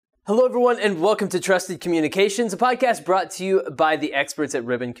Hello, everyone, and welcome to Trusted Communications, a podcast brought to you by the experts at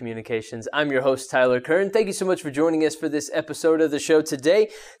Ribbon Communications. I'm your host, Tyler Kern. Thank you so much for joining us for this episode of the show today.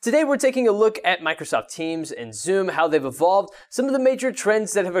 Today, we're taking a look at Microsoft Teams and Zoom, how they've evolved, some of the major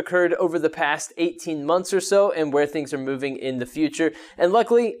trends that have occurred over the past 18 months or so, and where things are moving in the future. And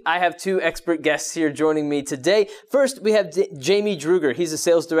luckily, I have two expert guests here joining me today. First, we have Jamie Druger. He's a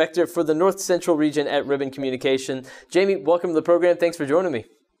sales director for the North Central region at Ribbon Communication. Jamie, welcome to the program. Thanks for joining me.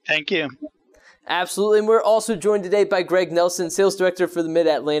 Thank you. Absolutely. And we're also joined today by Greg Nelson, Sales Director for the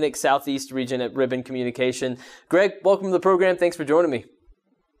Mid-Atlantic Southeast region at Ribbon Communication. Greg, welcome to the program. Thanks for joining me.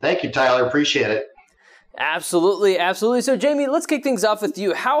 Thank you, Tyler. Appreciate it. Absolutely. So, Jamie, let's kick things off with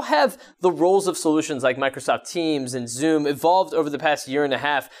you. How have the roles of solutions like Microsoft Teams and Zoom evolved over the past year and a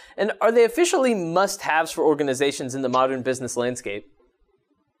half? And are they officially must-haves for organizations in the modern business landscape?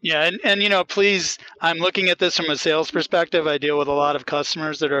 Yeah, and please, I'm looking at this from a sales perspective. I deal with a lot of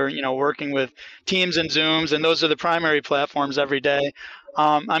customers that are, working with Teams and Zooms, and those are the primary platforms every day.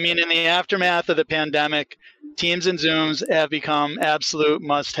 In the aftermath of the pandemic, Teams and Zooms have become absolute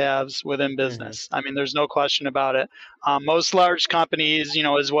must-haves within business. There's no question about it. Most large companies,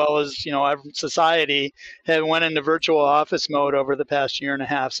 as well as, society, have went into virtual office mode over the past year and a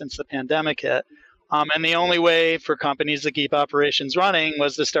half since the pandemic hit. And the only way for companies to keep operations running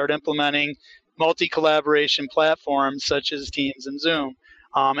was to start implementing multi-collaboration platforms such as Teams and Zoom.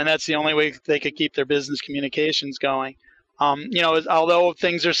 And that's the only way they could keep their business communications going. Although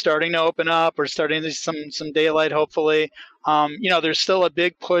things are starting to open up or starting to see some daylight, hopefully, there's still a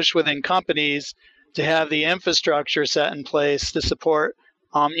big push within companies to have the infrastructure set in place to support,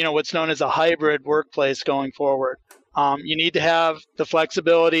 what's known as a hybrid workplace going forward. You need to have the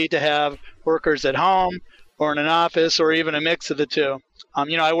flexibility to have workers at home or in an office or even a mix of the two.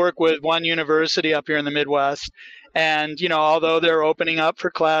 I work with one university up here in the Midwest, and, although they're opening up for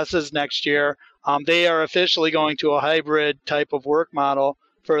classes next year, they are officially going to a hybrid type of work model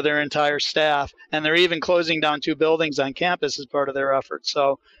for their entire staff. And they're even closing down 2 buildings on campus as part of their effort.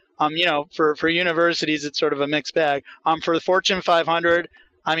 So, for universities, it's sort of a mixed bag. For the Fortune 500,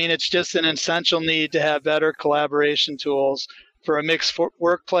 it's just an essential need to have better collaboration tools for a mixed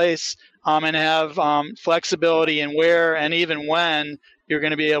workplace and have flexibility in where and even when you're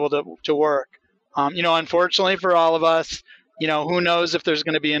going to be able to work. Unfortunately for all of us, who knows if there's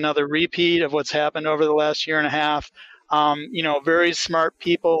going to be another repeat of what's happened over the last year and a half. Very smart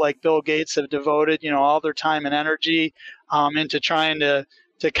people like Bill Gates have devoted, all their time and energy into trying to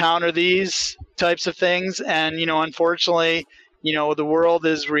counter these types of things. And, unfortunately, the world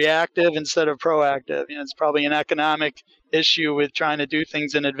is reactive instead of proactive. It's probably an economic issue with trying to do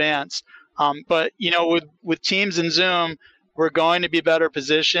things in advance. But with Teams and Zoom, we're going to be better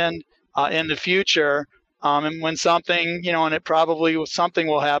positioned in the future. And when something, and it probably something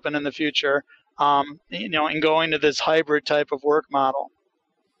will happen in the future, and going to this hybrid type of work model.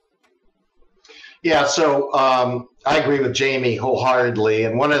 Yeah, so I agree with Jamie wholeheartedly.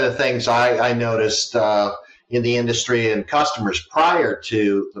 And one of the things I noticed in the industry and customers prior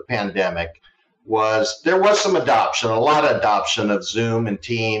to the pandemic was there was some adoption, a lot of adoption of Zoom and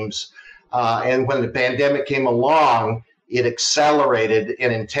Teams. And when the pandemic came along, it accelerated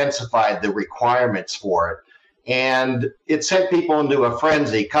and intensified the requirements for it. And it sent people into a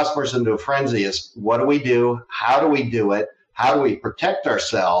frenzy, customers into a frenzy is what do we do? How do we do it? How do we protect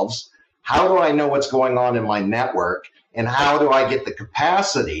ourselves? How do I know what's going on in my network? And how do I get the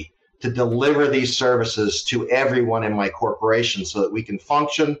capacity to deliver these services to everyone in my corporation so that we can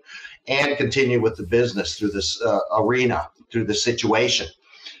function and continue with the business through this arena, through the situation.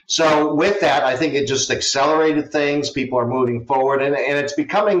 So with that, I think it just accelerated things. People are moving forward, and it's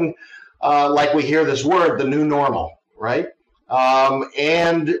becoming, like we hear this word, the new normal, right?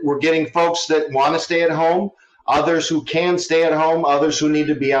 And we're getting folks that want to stay at home, others who can stay at home, others who need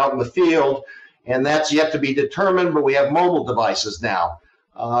to be out in the field, and that's yet to be determined, but we have mobile devices now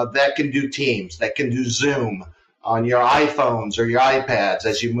that can do Teams, that can do Zoom on your iPhones or your iPads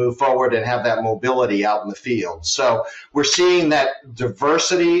as you move forward and have that mobility out in the field. So we're seeing that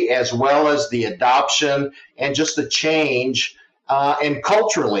diversity as well as the adoption and just the change and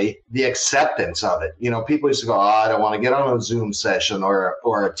culturally the acceptance of it. People used to go, I don't want to get on a Zoom session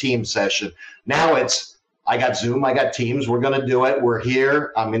or a Team session. Now it's, I got Zoom, I got Teams, we're going to do it. We're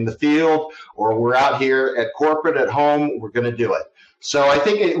here, I'm in the field, or we're out here at corporate, at home, we're going to do it. So I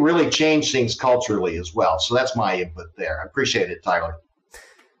think it really changed things culturally as well. So that's my input there. I appreciate it, Tyler.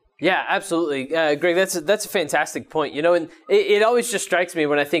 Yeah, absolutely. Greg, that's a fantastic point. And it always just strikes me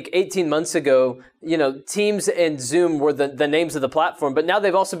when I think 18 months ago, Teams and Zoom were the names of the platform, but now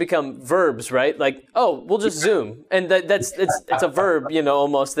they've also become verbs, right? Like, oh, we'll just Zoom. And it's a verb,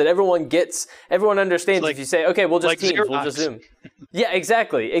 almost that everyone understands. Like, if you say, okay, we'll just like Teams, we'll just Zoom. Yeah,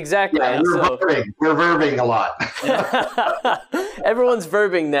 exactly. Yeah, we're verbing a lot. Everyone's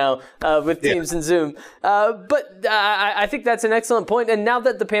verbing now with Teams and Zoom. But I think that's an excellent point. And now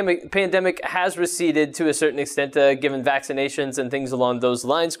that the pandemic has receded to a certain extent, given vaccinations and things along those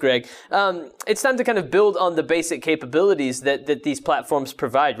lines, Greg, it's time to kind of build on the basic capabilities that these platforms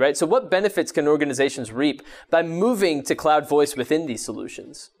provide, right? So what benefits can organizations reap by moving to cloud voice within these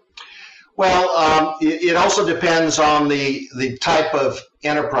solutions? Well, it also depends on the type of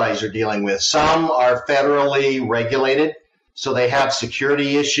enterprise you're dealing with. Some are federally regulated, so they have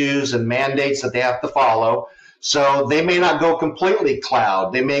security issues and mandates that they have to follow. So they may not go completely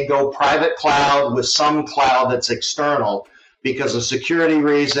cloud. They may go private cloud with some cloud that's external because of security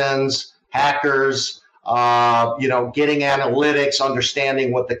reasons, hackers, getting analytics,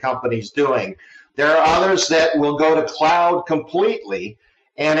 understanding what the company's doing. There are others that will go to cloud completely,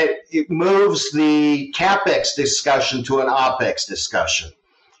 and it moves the CapEx discussion to an OpEx discussion,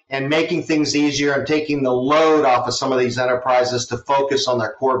 and making things easier and taking the load off of some of these enterprises to focus on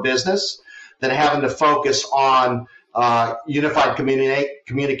their core business than having to focus on unified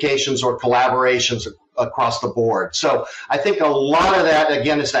communications or collaborations across the board. So I think a lot of that,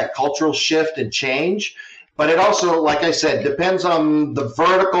 again, is that cultural shift and change. But it also, like I said, depends on the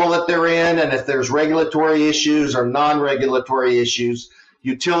vertical that they're in and if there's regulatory issues or non-regulatory issues.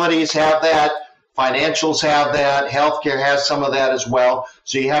 Utilities have that. Financials have that. Healthcare has some of that as well.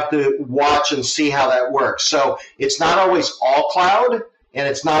 So you have to watch and see how that works. So it's not always all cloud, and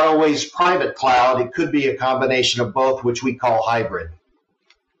it's not always private cloud. It could be a combination of both, which we call hybrid.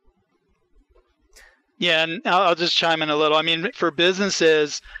 Yeah, and I'll just chime in a little. I mean, for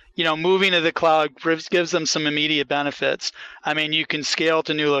businesses, moving to the cloud gives them some immediate benefits. I mean, you can scale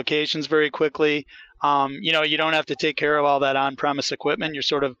to new locations very quickly. You don't have to take care of all that on-premise equipment. You're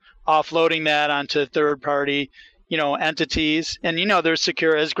sort of offloading that onto third-party, entities. And, there's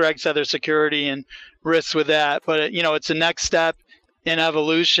as Greg said, there's security and risks with that. But, it's a next step in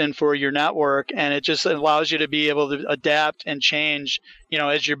evolution for your network, and it just allows you to be able to adapt and change,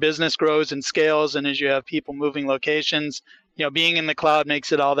 as your business grows and scales and as you have people moving locations. Being in the cloud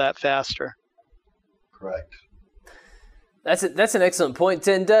makes it all that faster. Correct. That's an excellent point.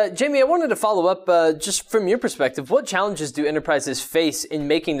 And Jamie, I wanted to follow up just from your perspective. What challenges do enterprises face in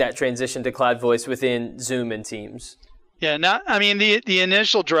making that transition to cloud voice within Zoom and Teams? Yeah, the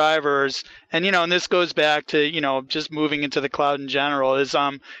initial drivers, and and this goes back to just moving into the cloud in general is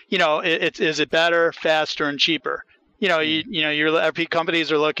is it better, faster, and cheaper? Your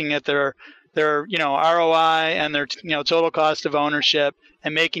companies are looking at their ROI and their total cost of ownership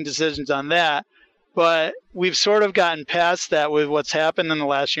and making decisions on that. But we've sort of gotten past that with what's happened in the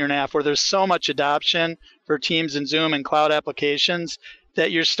last year and a half, where there's so much adoption for Teams and Zoom and cloud applications that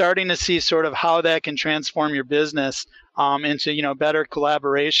you're starting to see sort of how that can transform your business into better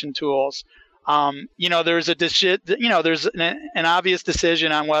collaboration tools. There's there's an obvious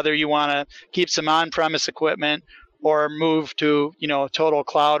decision on whether you want to keep some on-premise equipment or move to total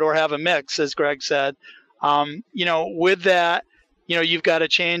cloud or have a mix, as Greg said. With that, you've got to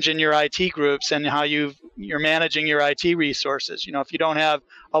change in your IT groups and how you're managing your IT resources. If you don't have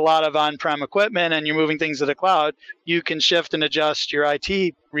a lot of on-prem equipment and you're moving things to the cloud, you can shift and adjust your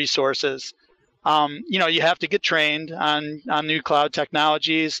IT resources. You have to get trained on new cloud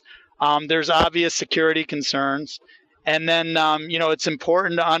technologies. There's obvious security concerns. And then, it's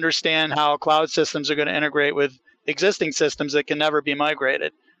important to understand how cloud systems are going to integrate with existing systems that can never be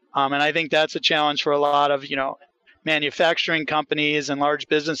migrated. And I think that's a challenge for a lot of, manufacturing companies and large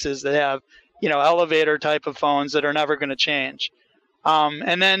businesses that have, elevator type of phones that are never going to change.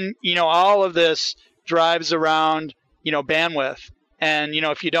 And then, all of this drives around, bandwidth. And,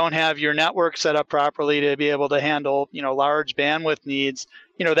 if you don't have your network set up properly to be able to handle, large bandwidth needs,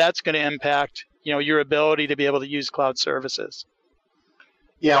 that's going to impact, your ability to be able to use cloud services.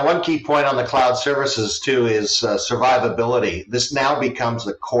 Yeah, one key point on the cloud services, too, is survivability. This now becomes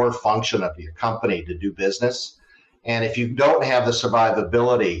the core function of your company to do business. And if you don't have the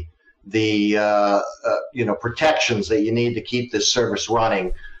survivability, the protections that you need to keep this service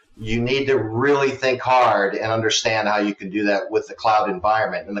running, you need to really think hard and understand how you can do that with the cloud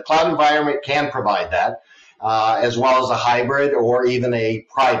environment. And the cloud environment can provide that, as well as a hybrid or even a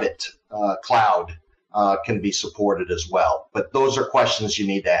private cloud can be supported as well. But those are questions you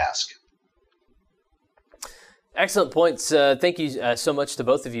need to ask. Excellent points. Thank you so much to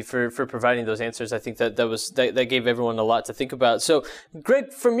both of you for providing those answers. I think that gave everyone a lot to think about. So,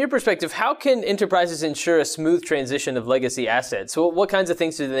 Greg, from your perspective, how can enterprises ensure a smooth transition of legacy assets? So what kinds of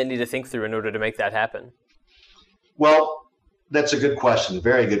things do they need to think through in order to make that happen? Well, that's a good question.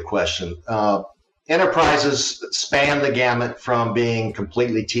 Very good question. Enterprises span the gamut from being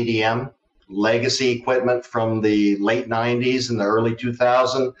completely TDM, legacy equipment from the late 90s and the early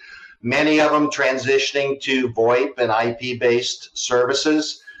 2000s. Many of them transitioning to VoIP and IP-based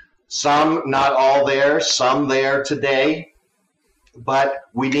services. Some, not all there, some there today. But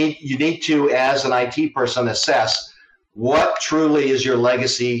you need to, as an IT person, assess what truly is your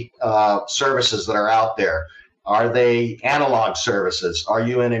legacy services that are out there. Are they analog services? Are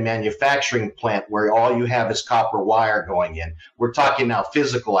you in a manufacturing plant where all you have is copper wire going in? We're talking now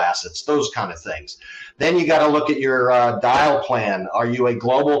physical assets, those kind of things. Then you got to look at your dial plan. Are you a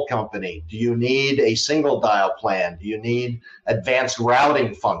global company? Do you need a single dial plan? Do you need advanced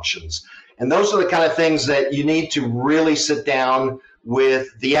routing functions? And those are the kind of things that you need to really sit down with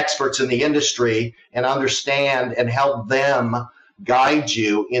the experts in the industry and understand and help them guide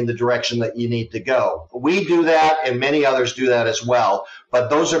you in the direction that you need to go. We do that, and many others do that as well. But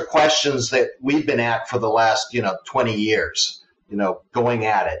those are questions that we've been at for the last, 20 years, going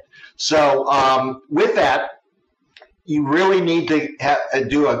at it. So with that, you really need to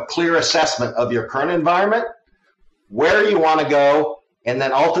do a clear assessment of your current environment, where you want to go, and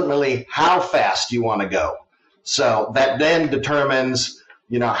then ultimately how fast you want to go. So that then determines,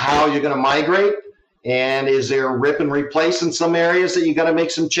 how you're going to migrate. And is there a rip and replace in some areas that you got to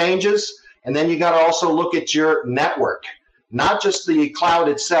make some changes? And then you got to also look at your network, not just the cloud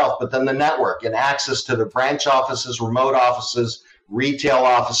itself, but then the network and access to the branch offices, remote offices, retail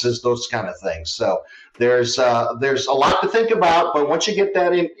offices, those kind of things. So there's a lot to think about, but once you get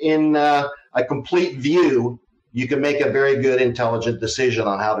that in a complete view, you can make a very good, intelligent decision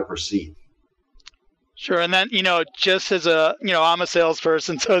on how to proceed. Sure. And then, just as I'm a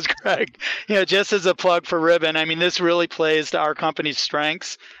salesperson, so is Greg, just as a plug for Ribbon, I mean, this really plays to our company's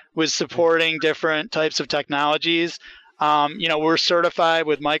strengths with supporting different types of technologies. We're certified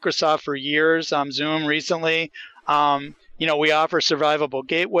with Microsoft for years, Zoom recently. We offer survivable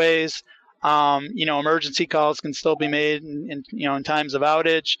gateways. Emergency calls can still be made in times of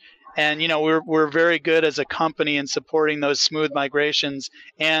outage. And, we're very good as a company in supporting those smooth migrations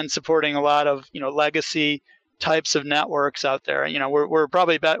and supporting a lot of, legacy types of networks out there. We're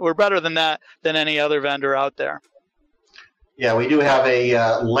probably we're better than that than any other vendor out there. Yeah, we do have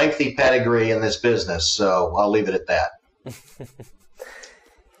a lengthy pedigree in this business, so I'll leave it at that.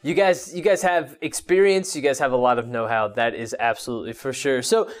 You guys have experience. You guys have a lot of know-how. That is absolutely for sure.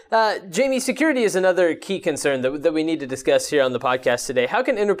 So, Jamie, security is another key concern that we need to discuss here on the podcast today. How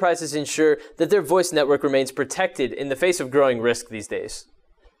can enterprises ensure that their voice network remains protected in the face of growing risk these days?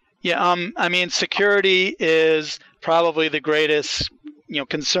 Yeah, security is probably the greatest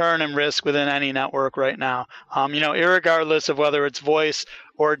concern and risk within any network right now. Irregardless of whether it's voice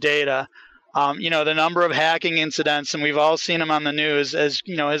or data. The number of hacking incidents, and we've all seen them on the news, has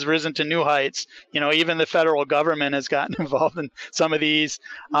risen to new heights. Even the federal government has gotten involved in some of these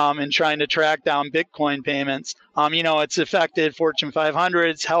in trying to track down Bitcoin payments. It's affected Fortune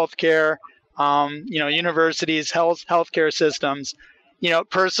 500s, healthcare, universities, healthcare systems.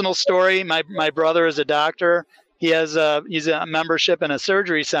 Personal story, my brother is a doctor. He's a membership in a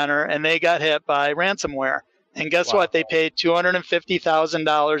surgery center, and they got hit by ransomware. And guess what? They paid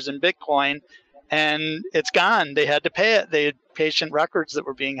 $250,000 in Bitcoin, and it's gone. They had to pay it. They had patient records that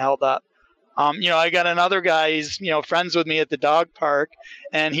were being held up. I got another guy. He's friends with me at the dog park,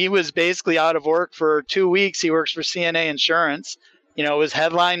 and he was basically out of work for 2 weeks. He works for CNA Insurance. It was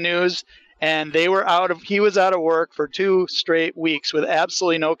headline news, and he was out of work for 2 straight weeks with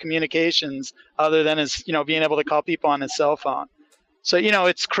absolutely no communications other than his being able to call people on his cell phone. So,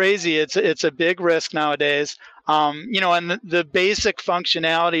 it's crazy. It's a big risk nowadays. And the basic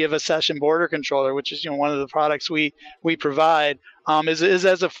functionality of a session border controller, which is, one of the products we provide, is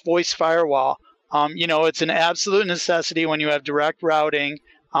as a voice firewall. It's an absolute necessity when you have direct routing,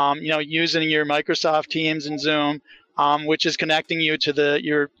 using your Microsoft Teams and Zoom, which is connecting you to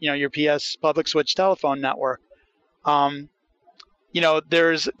your PS public switch telephone network. There's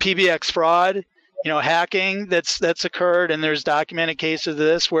PBX fraud. Hacking that's occurred, and there's documented cases of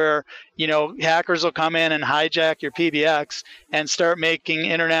this where, hackers will come in and hijack your PBX and start making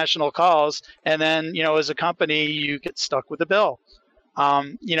international calls. And then, as a company, you get stuck with a bill.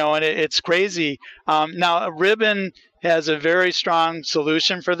 And it's crazy. Now, Ribbon has a very strong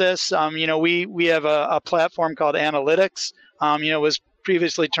solution for this. We have a platform called Analytics. Was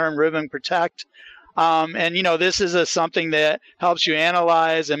previously termed Ribbon Protect. And this is something that helps you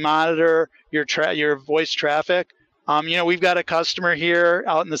analyze and monitor your voice traffic. We've got a customer here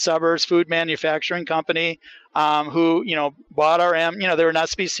out in the suburbs, food manufacturing company, who bought our they're an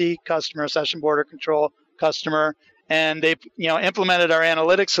SBC customer, session border control customer, and they implemented our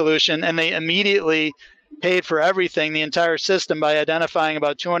analytics solution, and they immediately paid for everything, the entire system, by identifying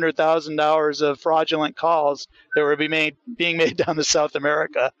about $200,000 of fraudulent calls that were being made down to South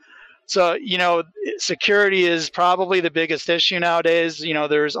America. So, security is probably the biggest issue nowadays.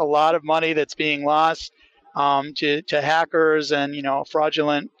 There's a lot of money that's being lost to hackers and,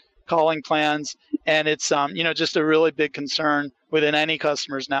 fraudulent calling plans. And it's, just a really big concern within any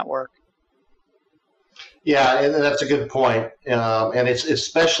customer's network. Yeah, and that's a good point. And it's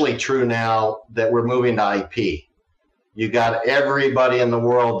especially true now that we're moving to IP. You got everybody in the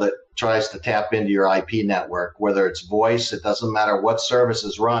world that tries to tap into your IP network, whether it's voice, it doesn't matter what service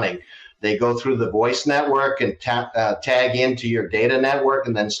is running. They go through the voice network and tag into your data network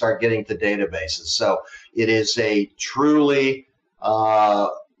and then start getting to databases. So it is a truly,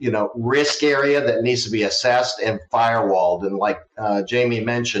 risk area that needs to be assessed and firewalled. And like Jamie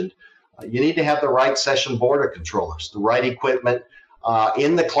mentioned, you need to have the right session border controllers, the right equipment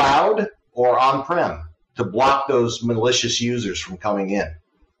in the cloud or on-prem to block those malicious users from coming in.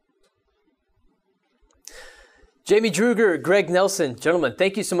 Jamie Druger, Greg Nelson, gentlemen,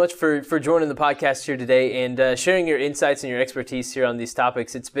 thank you so much for joining the podcast here today and sharing your insights and your expertise here on these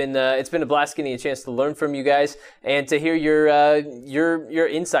topics. It's been a blast getting a chance to learn from you guys and to hear your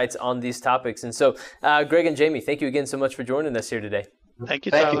insights on these topics. And so, Greg and Jamie, thank you again so much for joining us here today. Thank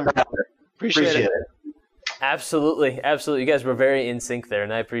you, Tyler. Appreciate it. Absolutely. You guys were very in sync there,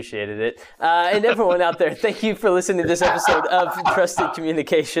 and I appreciated it. And everyone out there, thank you for listening to this episode of Trusted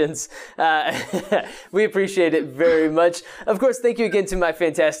Communications. We appreciate it very much. Of course, thank you again to my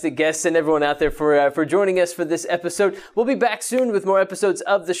fantastic guests and everyone out there for joining us for this episode. We'll be back soon with more episodes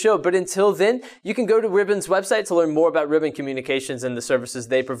of the show, but until then, you can go to Ribbon's website to learn more about Ribbon Communications and the services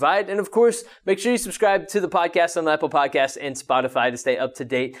they provide. And of course, make sure you subscribe to the podcast on Apple Podcasts and Spotify to stay up to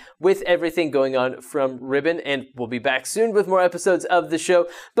date with everything going on from Ribbon. And we'll be back soon with more episodes of the show.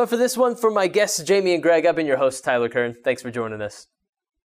 But for this one, for my guests, Jamie and Greg, I've been your host, Tyler Kern. Thanks for joining us.